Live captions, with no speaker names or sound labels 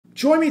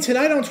Join me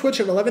tonight on Twitch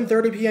at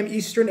 11:30 p.m.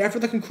 Eastern after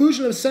the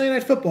conclusion of Sunday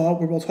Night Football,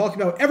 where we'll talk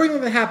about everything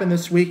that happened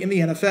this week in the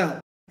NFL.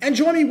 And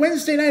join me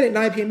Wednesday night at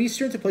 9 p.m.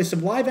 Eastern to play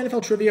some live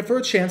NFL trivia for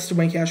a chance to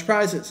win cash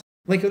prizes.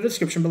 Link in the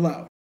description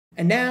below.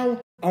 And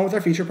now, on with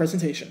our feature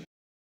presentation.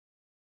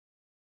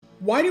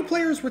 Why do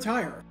players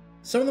retire?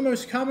 Some of the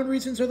most common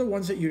reasons are the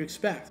ones that you'd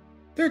expect.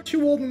 They're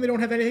too old and they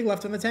don't have anything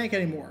left in the tank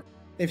anymore.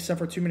 They've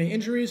suffered too many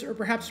injuries, or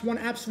perhaps one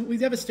absolutely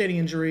devastating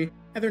injury,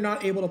 and they're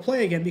not able to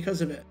play again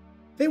because of it.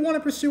 They want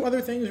to pursue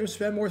other things or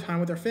spend more time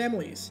with their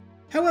families.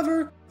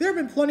 However, there have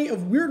been plenty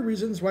of weird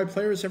reasons why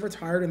players have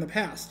retired in the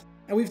past,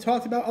 and we've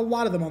talked about a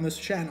lot of them on this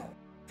channel.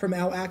 From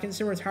Al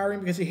Atkinson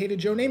retiring because he hated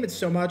Joe Namath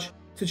so much,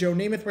 to Joe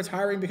Namath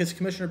retiring because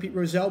Commissioner Pete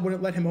Rozelle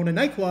wouldn't let him own a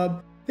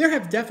nightclub, there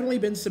have definitely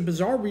been some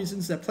bizarre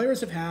reasons that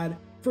players have had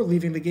for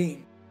leaving the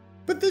game.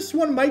 But this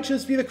one might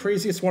just be the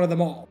craziest one of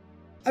them all.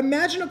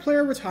 Imagine a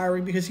player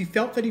retiring because he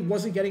felt that he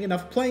wasn't getting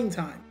enough playing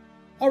time.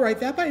 Alright,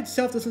 that by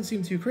itself doesn't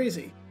seem too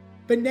crazy.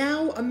 But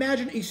now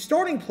imagine a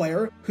starting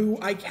player who,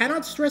 I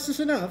cannot stress this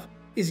enough,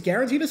 is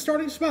guaranteed a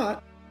starting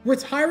spot,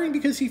 retiring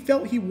because he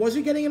felt he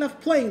wasn't getting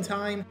enough playing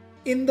time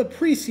in the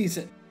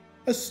preseason.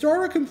 A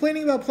starter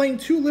complaining about playing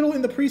too little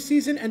in the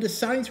preseason and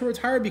deciding to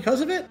retire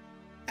because of it?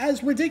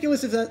 As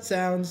ridiculous as that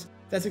sounds,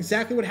 that's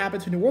exactly what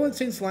happened to New Orleans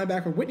Saints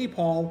linebacker Whitney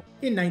Paul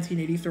in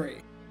 1983.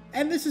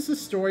 And this is the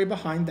story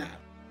behind that.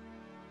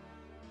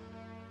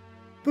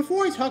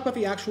 Before I talk about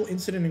the actual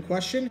incident in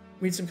question,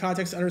 we need some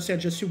context to understand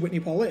just who Whitney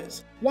Paul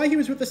is, why he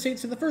was with the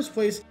Saints in the first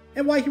place,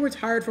 and why he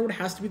retired for what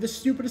has to be the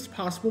stupidest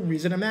possible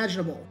reason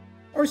imaginable.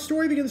 Our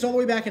story begins all the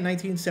way back in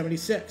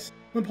 1976,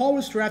 when Paul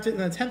was drafted in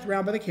the 10th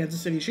round by the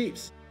Kansas City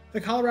Chiefs. The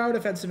Colorado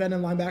defensive end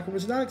and linebacker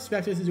was not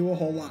expected to do a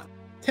whole lot.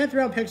 10th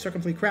round picks are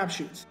complete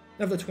crapshoots,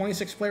 and of the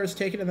 26 players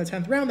taken in the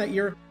 10th round that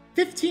year,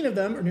 15 of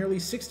them, or nearly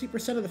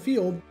 60% of the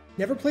field,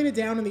 never played a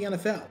down in the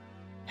NFL.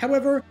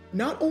 However,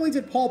 not only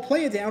did Paul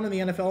play it down in the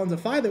NFL and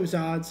defy those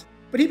odds,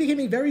 but he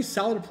became a very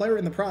solid player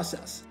in the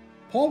process.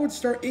 Paul would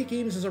start 8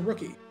 games as a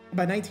rookie, and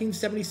by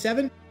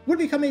 1977 would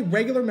become a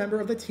regular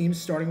member of the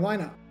team's starting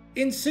lineup.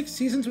 In 6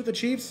 seasons with the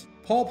Chiefs,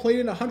 Paul played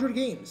in 100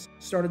 games,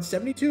 started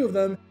 72 of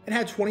them, and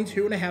had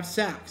 22.5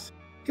 sacks.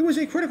 He was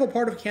a critical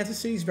part of Kansas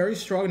City's very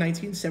strong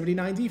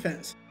 1979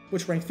 defense,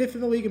 which ranked 5th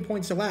in the league in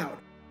points allowed.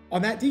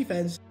 On that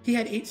defense, he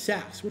had 8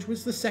 sacks, which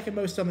was the second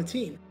most on the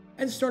team,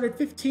 and started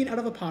 15 out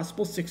of a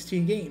possible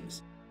 16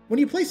 games. When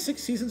you play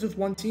 6 seasons with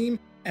one team,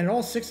 and in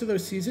all 6 of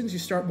those seasons you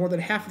start more than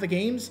half of the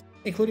games,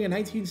 including a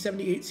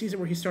 1978 season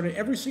where he started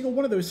every single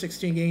one of those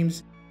 16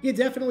 games, you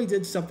definitely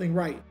did something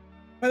right.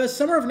 By the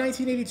summer of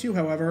 1982,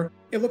 however,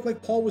 it looked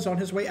like Paul was on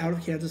his way out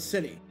of Kansas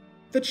City.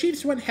 The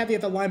Chiefs went heavy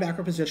at the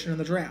linebacker position in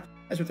the draft,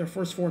 as with their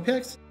first 4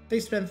 picks,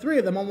 they spent 3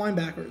 of them on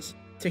linebackers,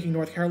 taking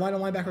North Carolina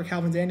linebacker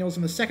Calvin Daniels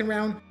in the 2nd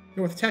round,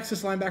 North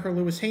Texas linebacker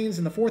Lewis Haynes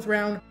in the 4th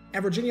round,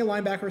 and Virginia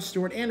linebacker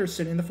Stuart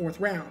Anderson in the 4th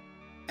round.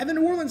 And the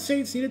New Orleans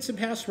Saints needed some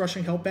pass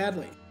rushing help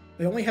badly.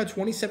 They only had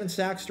 27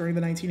 sacks during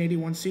the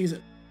 1981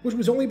 season, which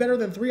was only better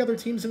than 3 other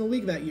teams in the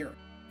league that year.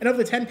 And of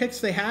the 10 picks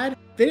they had,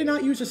 they did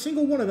not use a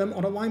single one of them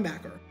on a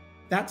linebacker.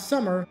 That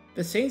summer,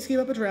 the Saints gave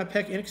up a draft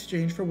pick in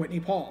exchange for Whitney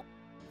Paul.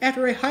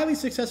 After a highly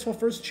successful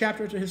first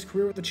chapter to his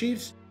career with the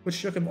Chiefs,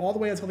 which took him all the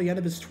way until the end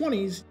of his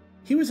 20s,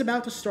 he was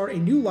about to start a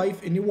new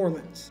life in New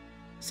Orleans.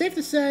 Safe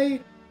to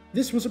say,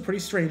 this was a pretty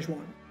strange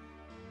one.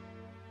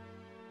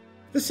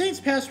 The Saints'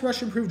 pass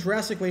rush improved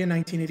drastically in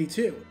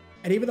 1982,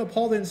 and even though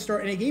Paul didn't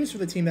start any games for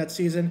the team that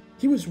season,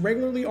 he was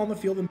regularly on the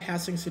field in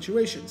passing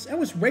situations, and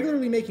was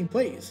regularly making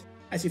plays,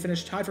 as he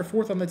finished tied for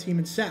 4th on the team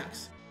in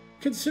sacks.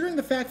 Considering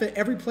the fact that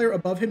every player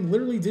above him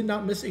literally did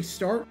not miss a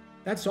start,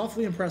 that's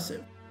awfully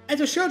impressive. And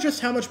to show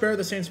just how much better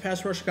the Saints'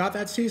 pass rush got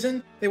that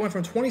season, they went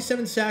from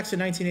 27 sacks in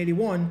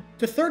 1981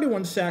 to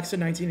 31 sacks in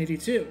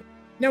 1982.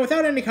 Now,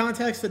 without any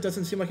context, that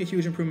doesn't seem like a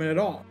huge improvement at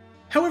all.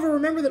 However,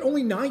 remember that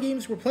only 9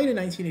 games were played in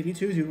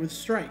 1982 due to the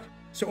strike,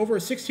 so over a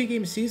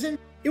 16-game season,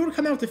 it would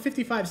come out to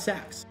 55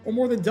 sacks, or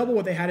more than double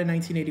what they had in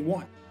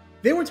 1981.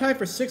 They were tied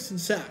for 6th in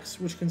sacks,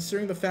 which,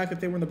 considering the fact that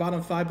they were in the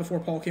bottom 5 before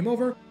Paul came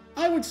over,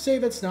 I would say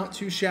that's not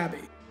too shabby.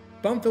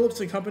 Bum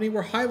Phillips and company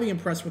were highly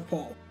impressed with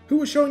Paul, who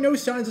was showing no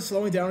signs of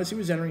slowing down as he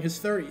was entering his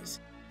 30s.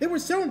 They were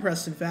so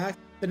impressed, in fact,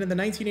 that in the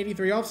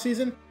 1983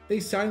 offseason,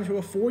 they signed him to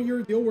a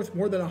 4-year deal worth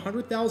more than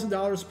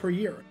 $100,000 per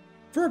year.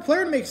 For a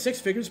player to make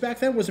 6 figures back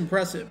then was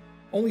impressive.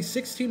 Only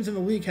 6 teams in the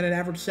league had an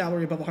average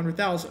salary above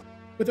 $100,000,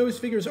 with those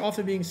figures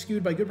often being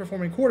skewed by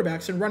good-performing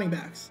quarterbacks and running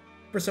backs.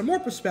 For some more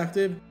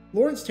perspective,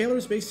 Lawrence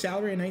Taylor's base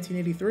salary in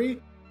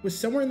 1983 was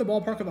somewhere in the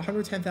ballpark of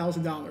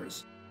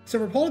 $110,000. So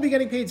for Paul to be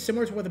getting paid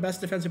similar to what the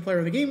best defensive player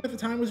in the game at the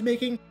time was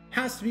making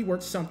has to be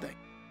worth something.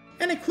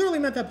 And it clearly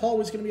meant that Paul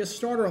was going to be a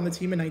starter on the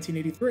team in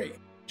 1983,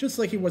 just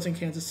like he was in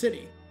Kansas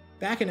City.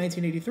 Back in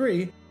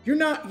 1983, you're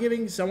not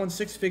giving someone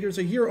 6 figures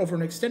a year over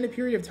an extended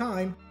period of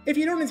time if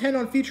you don't intend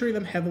on featuring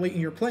them heavily in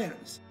your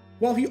plans.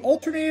 While he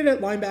alternated at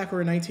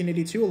linebacker in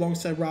 1982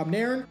 alongside Rob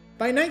Nairn,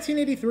 by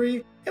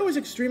 1983, it was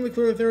extremely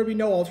clear that there would be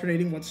no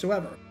alternating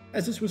whatsoever,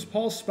 as this was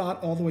Paul's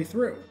spot all the way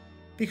through.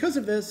 Because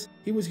of this,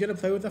 he was going to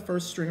play with the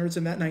first stringers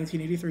in that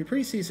 1983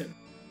 preseason.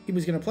 He he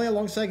was going to play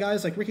alongside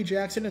guys like Ricky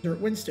Jackson and Dirt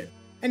Winston,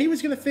 and he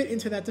was going to fit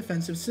into that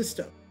defensive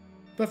system.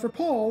 But for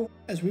Paul,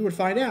 as we would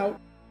find out,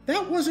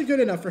 that wasn't good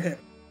enough for him,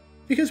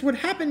 because what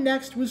happened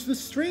next was the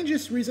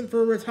strangest reason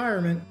for a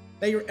retirement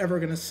that you're ever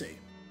going to see.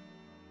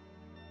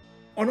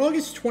 On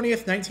August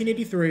 20th,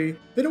 1983,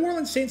 the New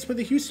Orleans Saints played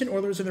the Houston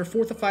Oilers in their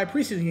 4th of 5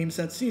 preseason games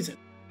that season.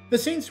 The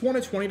Saints won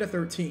at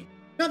 20-13.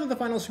 Not that the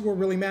final score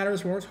really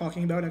matters when we're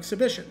talking about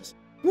exhibitions,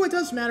 but what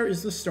does matter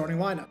is the starting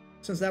lineup,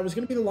 since that was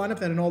going to be the lineup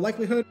that in all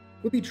likelihood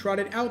would be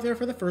trotted out there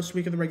for the first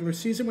week of the regular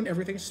season when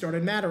everything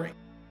started mattering.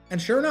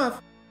 And sure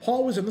enough,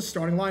 Paul was in the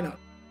starting lineup.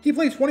 He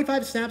played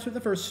 25 snaps with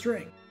the first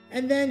string,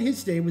 and then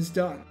his day was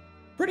done.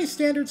 Pretty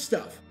standard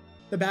stuff.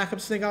 The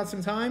backups then got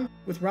some time,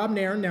 with Rob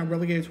Nairn, now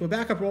relegated to a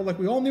backup role like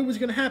we all knew was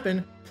going to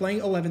happen, playing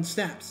 11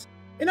 snaps.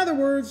 In other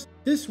words,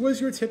 this was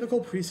your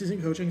typical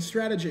preseason coaching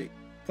strategy.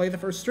 Play the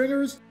first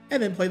stringers,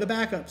 and then play the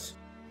backups.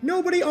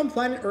 Nobody on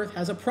planet Earth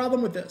has a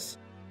problem with this.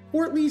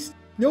 Or at least,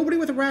 nobody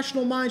with a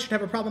rational mind should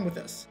have a problem with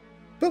this.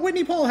 But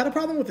Whitney Paul had a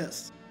problem with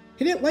this.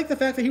 He didn't like the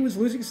fact that he was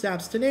losing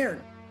snaps to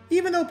Nairn.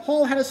 Even though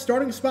Paul had a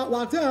starting spot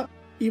locked up,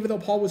 even though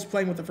Paul was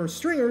playing with the first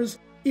stringers,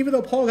 even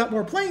though Paul got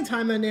more playing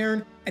time than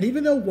Nairn, and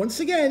even though, once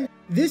again,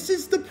 this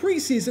is the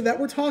preseason that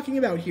we're talking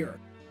about here.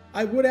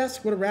 I would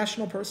ask what a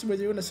rational person would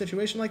do in a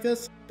situation like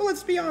this, but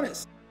let's be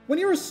honest. When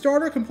you're a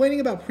starter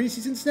complaining about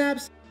preseason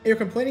snaps, and you're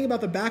complaining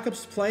about the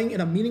backups playing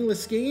in a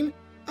meaningless game,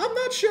 I'm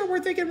not sure we're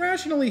thinking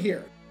rationally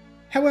here.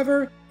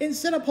 However,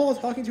 instead of Paul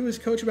talking to his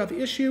coach about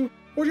the issue,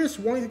 or just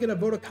wanting to get a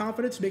vote of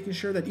confidence making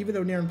sure that even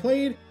though Nairn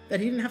played, that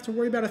he didn't have to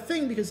worry about a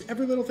thing because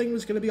every little thing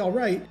was going to be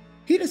alright,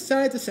 he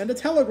decided to send a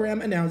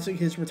telegram announcing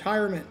his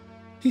retirement.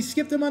 He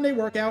skipped a Monday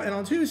workout and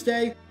on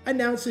Tuesday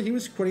announced that he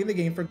was quitting the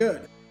game for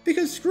good.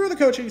 Because screw the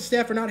coaching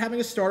staff for not having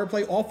a starter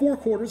play all 4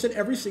 quarters in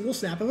every single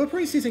snap of a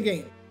preseason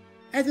game.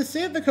 And to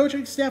say that the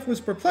coaching staff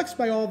was perplexed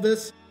by all of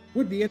this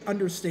would be an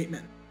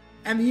understatement.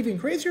 And the even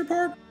crazier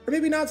part, or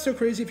maybe not so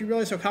crazy if you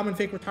realize how common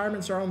fake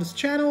retirements are on this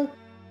channel,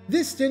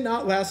 this did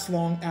not last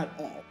long at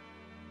all.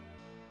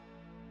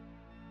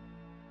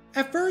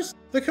 At first,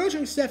 the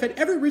coaching staff had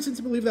every reason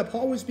to believe that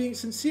Paul was being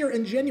sincere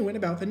and genuine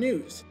about the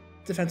news.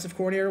 Defensive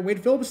coordinator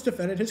Wade Phillips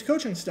defended his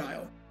coaching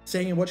style,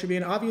 saying in what should be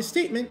an obvious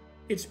statement,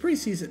 it's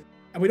preseason,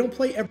 and we don't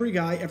play every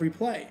guy every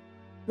play.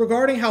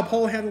 Regarding how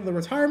Paul handled the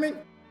retirement,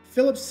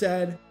 Phillips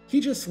said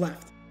he just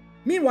left.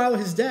 Meanwhile,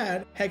 his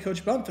dad, head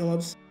coach Bum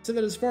Phillips, said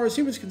that as far as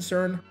he was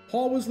concerned,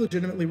 Paul was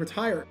legitimately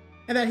retired,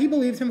 and that he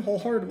believed him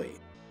wholeheartedly.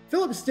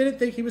 Phillips didn't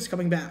think he was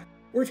coming back,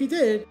 or if he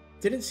did,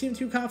 didn't seem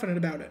too confident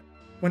about it.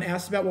 When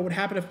asked about what would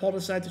happen if Paul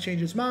decided to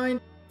change his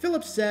mind,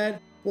 Phillips said,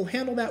 "We'll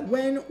handle that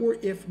when or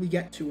if we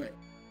get to it."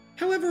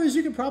 However, as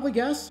you can probably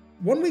guess,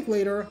 1 week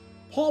later,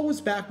 Paul was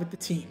back with the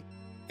team.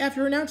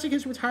 After announcing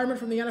his retirement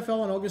from the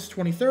NFL on August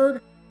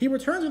 23rd, he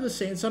returned to the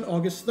Saints on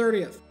August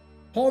 30th.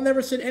 Paul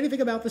never said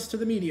anything about this to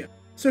the media,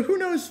 so who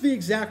knows the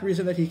exact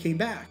reason that he came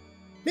back.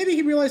 Maybe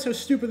he realized how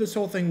stupid this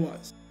whole thing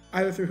was,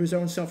 either through his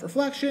own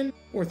self-reflection,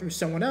 or through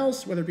someone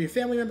else, whether it be a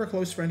family member,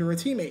 close friend, or a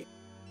teammate.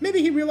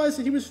 Maybe he realized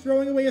that he was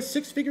throwing away a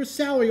 6-figure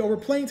salary over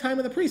playing time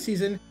in the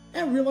preseason,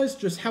 and realized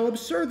just how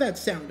absurd that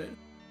sounded.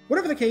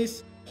 Whatever the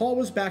case, Paul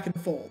was back in the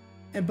fold,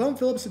 and Bum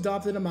Phillips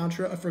adopted a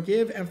mantra of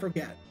forgive and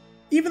forget.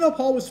 Even though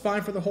Paul was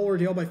fined for the whole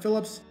ordeal by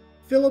Phillips,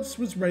 Phillips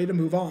was ready to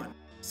move on,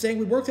 saying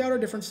we worked out our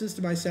differences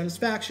to my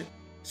satisfaction,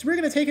 so we're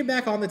going to take him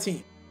back on the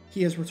team.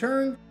 He has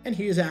returned, and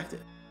he is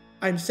active.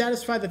 I am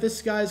satisfied that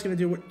this guy is going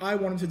to do what I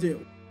want him to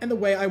do, and the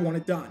way I want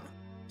it done.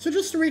 So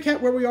just to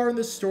recap where we are in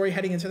this story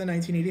heading into the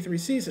 1983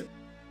 season.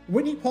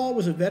 Whitney Paul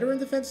was a veteran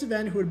defensive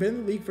end who had been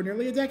in the league for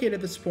nearly a decade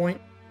at this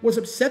point, was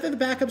upset that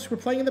the backups were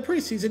playing in the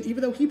preseason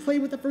even though he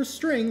played with the first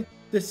string,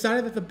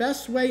 decided that the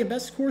best way and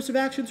best course of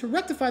action to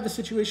rectify the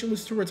situation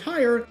was to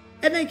retire,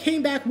 and then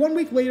came back 1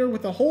 week later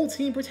with the whole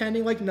team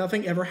pretending like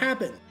nothing ever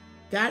happened.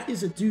 That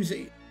is a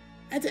doozy.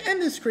 And to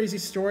end this crazy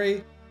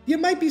story, you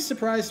might be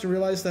surprised to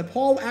realize that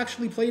Paul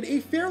actually played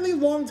a fairly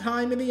long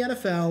time in the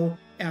NFL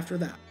after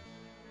that.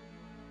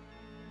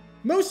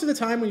 Most of the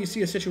time when you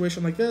see a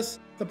situation like this,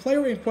 the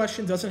player in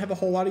question doesn't have a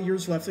whole lot of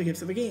years left to give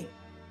to the game.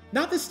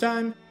 Not this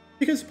time,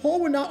 because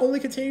Paul would not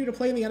only continue to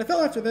play in the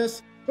NFL after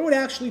this, but would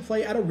actually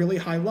play at a really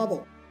high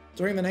level.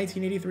 During the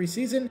 1983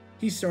 season,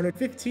 he started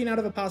 15 out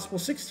of a possible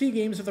 16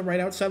 games at the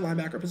right outside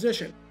linebacker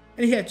position,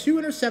 and he had 2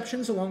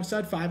 interceptions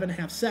alongside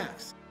 5.5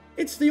 sacks.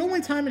 It's the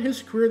only time in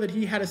his career that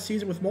he had a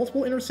season with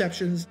multiple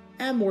interceptions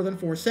and more than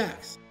 4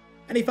 sacks.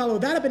 And he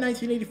followed that up in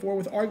 1984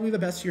 with arguably the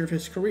best year of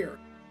his career,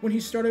 when he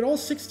started all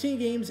 16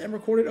 games and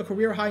recorded a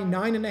career-high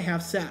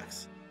 9.5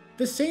 sacks.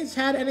 The Saints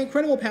had an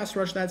incredible pass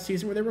rush that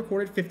season where they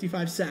recorded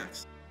 55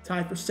 sacks,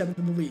 tied for 7th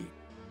in the league,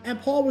 and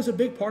Paul was a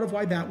big part of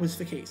why that was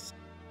the case.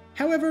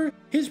 However,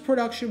 his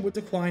production would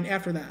decline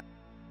after that.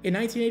 In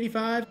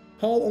 1985,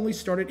 Paul only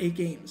started 8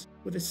 games,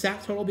 with his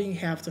sack total being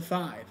halved to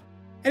 5.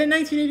 And in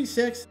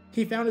 1986,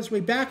 he found his way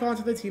back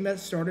onto the team that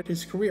started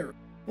his career,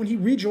 when he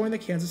rejoined the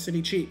Kansas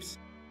City Chiefs.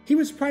 He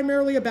was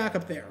primarily a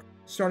backup there,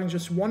 starting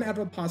just 1 out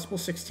of a possible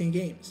 16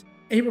 games,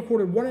 and he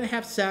recorded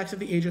 1.5 sacks at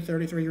the age of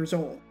 33 years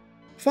old.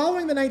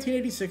 Following the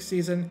 1986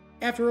 season,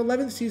 after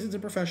 11 seasons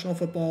in professional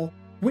football,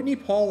 Whitney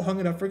Paul hung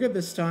it up for good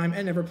this time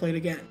and never played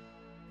again.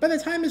 By the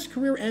time his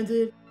career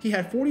ended, he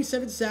had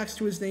 47 sacks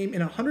to his name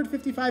in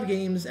 155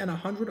 games and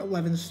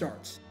 111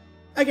 starts.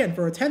 Again,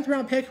 for a 10th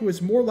round pick who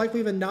is more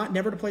likely than not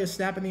never to play a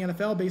snap in the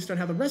NFL based on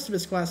how the rest of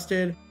his class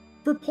did,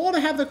 for Paul to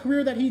have the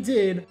career that he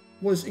did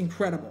was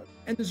incredible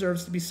and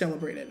deserves to be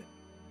celebrated.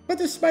 But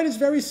despite his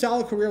very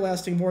solid career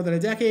lasting more than a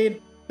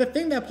decade, the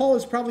thing that Paul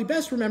is probably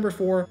best remembered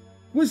for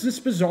was this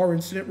bizarre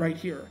incident right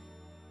here.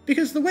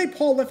 Because the way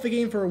Paul left the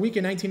game for a week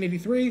in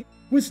 1983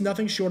 was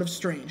nothing short of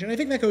strange, and I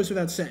think that goes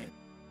without saying.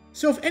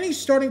 So if any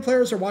starting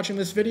players are watching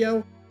this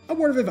video, a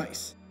word of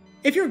advice.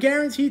 If you're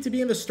guaranteed to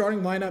be in the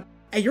starting lineup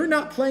and you're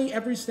not playing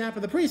every snap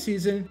of the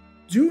preseason,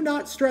 do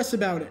not stress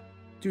about it.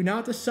 Do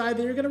not decide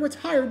that you're going to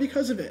retire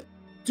because of it.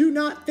 Do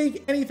not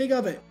think anything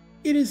of it.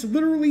 It is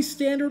literally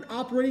standard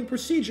operating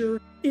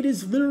procedure. It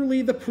is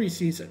literally the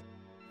preseason.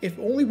 If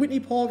only Whitney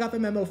Paul got the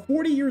memo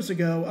 40 years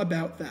ago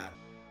about that.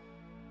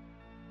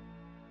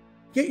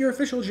 Get your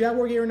official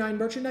Jaguar Gear 9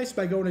 merchandise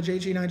by going to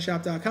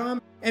jg9shop.com,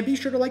 and be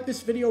sure to like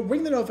this video,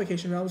 ring the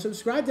notification bell, and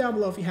subscribe down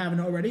below if you haven't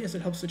already, as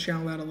it helps the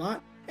channel out a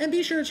lot. And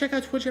be sure to check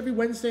out Twitch every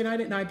Wednesday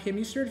night at 9 PM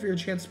Eastern for your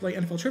chance to play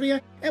NFL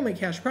Trivia and win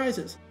cash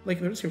prizes, link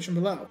in the description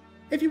below.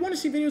 If you want to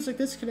see videos like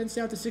this condensed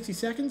down to 60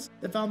 seconds,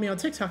 then follow me on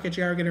TikTok at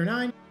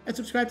JaguarGator9, and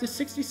subscribe to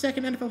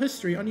 60-Second NFL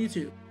History on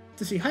YouTube.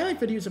 To see highlight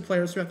videos of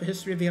players throughout the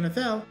history of the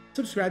NFL,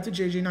 subscribe to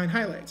JG9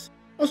 Highlights.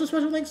 Also,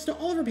 special links to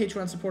all of our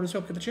Patreon supporters who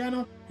help get the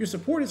channel. Your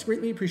support is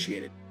greatly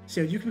appreciated.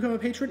 So you can become a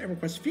patron and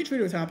request future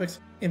video topics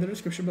in the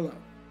description below.